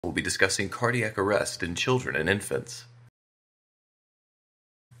We'll be discussing cardiac arrest in children and infants.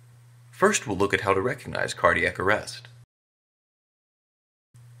 First, we'll look at how to recognize cardiac arrest.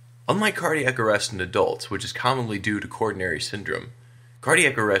 Unlike cardiac arrest in adults, which is commonly due to coronary syndrome,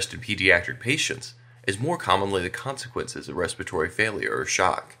 cardiac arrest in pediatric patients is more commonly the consequences of respiratory failure or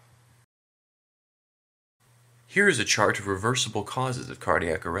shock. Here is a chart of reversible causes of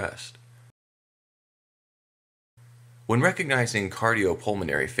cardiac arrest. When recognizing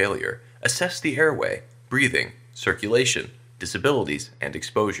cardiopulmonary failure, assess the airway, breathing, circulation, disabilities, and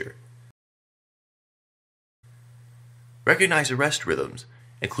exposure. Recognize arrest rhythms,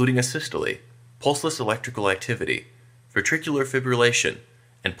 including asystole, pulseless electrical activity, ventricular fibrillation,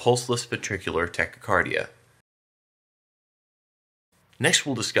 and pulseless ventricular tachycardia. Next,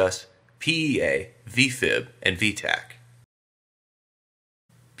 we'll discuss PEA, VFib, and VTach.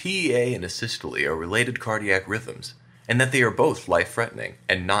 PEA and asystole are related cardiac rhythms, and that they are both life-threatening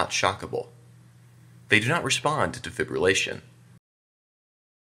and not shockable. They do not respond to defibrillation.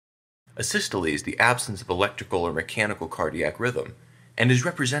 Asystole is the absence of electrical or mechanical cardiac rhythm and is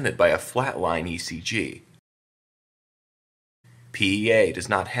represented by a flat-line ECG. PEA does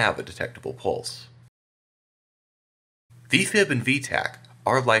not have a detectable pulse. VFib and VTach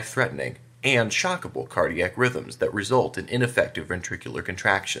are life-threatening and shockable cardiac rhythms that result in ineffective ventricular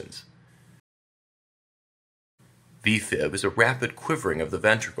contractions. VFib is a rapid quivering of the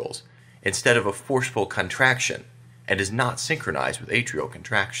ventricles instead of a forceful contraction and is not synchronized with atrial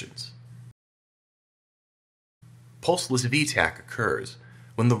contractions. Pulseless VTach occurs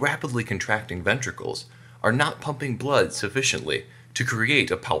when the rapidly contracting ventricles are not pumping blood sufficiently to create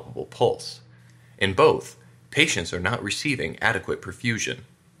a palpable pulse. In both, patients are not receiving adequate perfusion.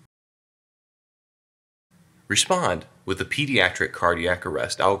 Respond with the pediatric cardiac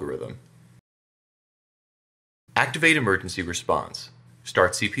arrest algorithm. Activate emergency response,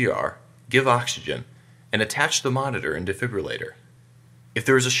 start CPR, give oxygen, and attach the monitor and defibrillator. If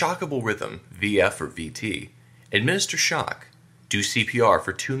there is a shockable rhythm, VF or VT, administer shock, do CPR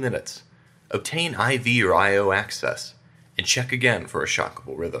for 2 minutes, obtain IV or IO access, and check again for a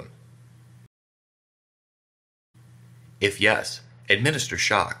shockable rhythm. If yes, administer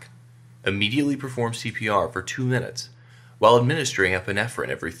shock. Immediately perform CPR for 2 minutes while administering epinephrine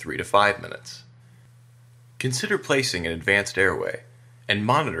every 3 to 5 minutes. Consider placing an advanced airway and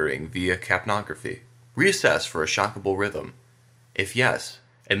monitoring via capnography. Reassess for a shockable rhythm. If yes,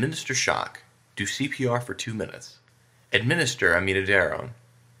 administer shock, do CPR for 2 minutes, administer aminodarone,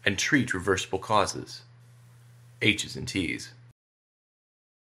 and treat reversible causes, H's and T's.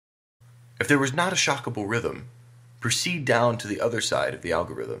 If there was not a shockable rhythm, proceed down to the other side of the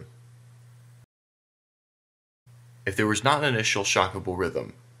algorithm. If there was not an initial shockable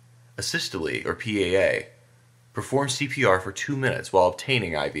rhythm, asystole or PAA, perform CPR for 2 minutes while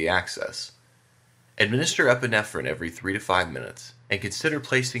obtaining IV access. Administer epinephrine every 3 to 5 minutes and consider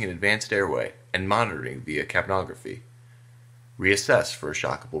placing an advanced airway and monitoring via capnography. Reassess for a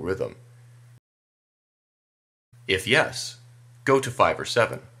shockable rhythm. If yes, go to 5 or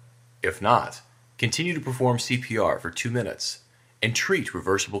 7. If not, continue to perform CPR for 2 minutes and treat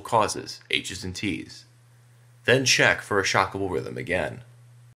reversible causes, H's and T's. Then check for a shockable rhythm again.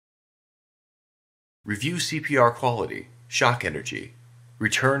 Review CPR quality, shock energy,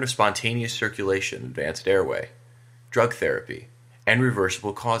 return of spontaneous circulation, advanced airway, drug therapy, and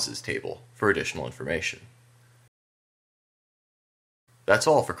reversible causes table for additional information. That's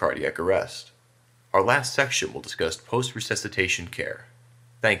all for cardiac arrest. Our last section will discuss post-resuscitation care.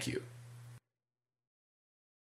 Thank you.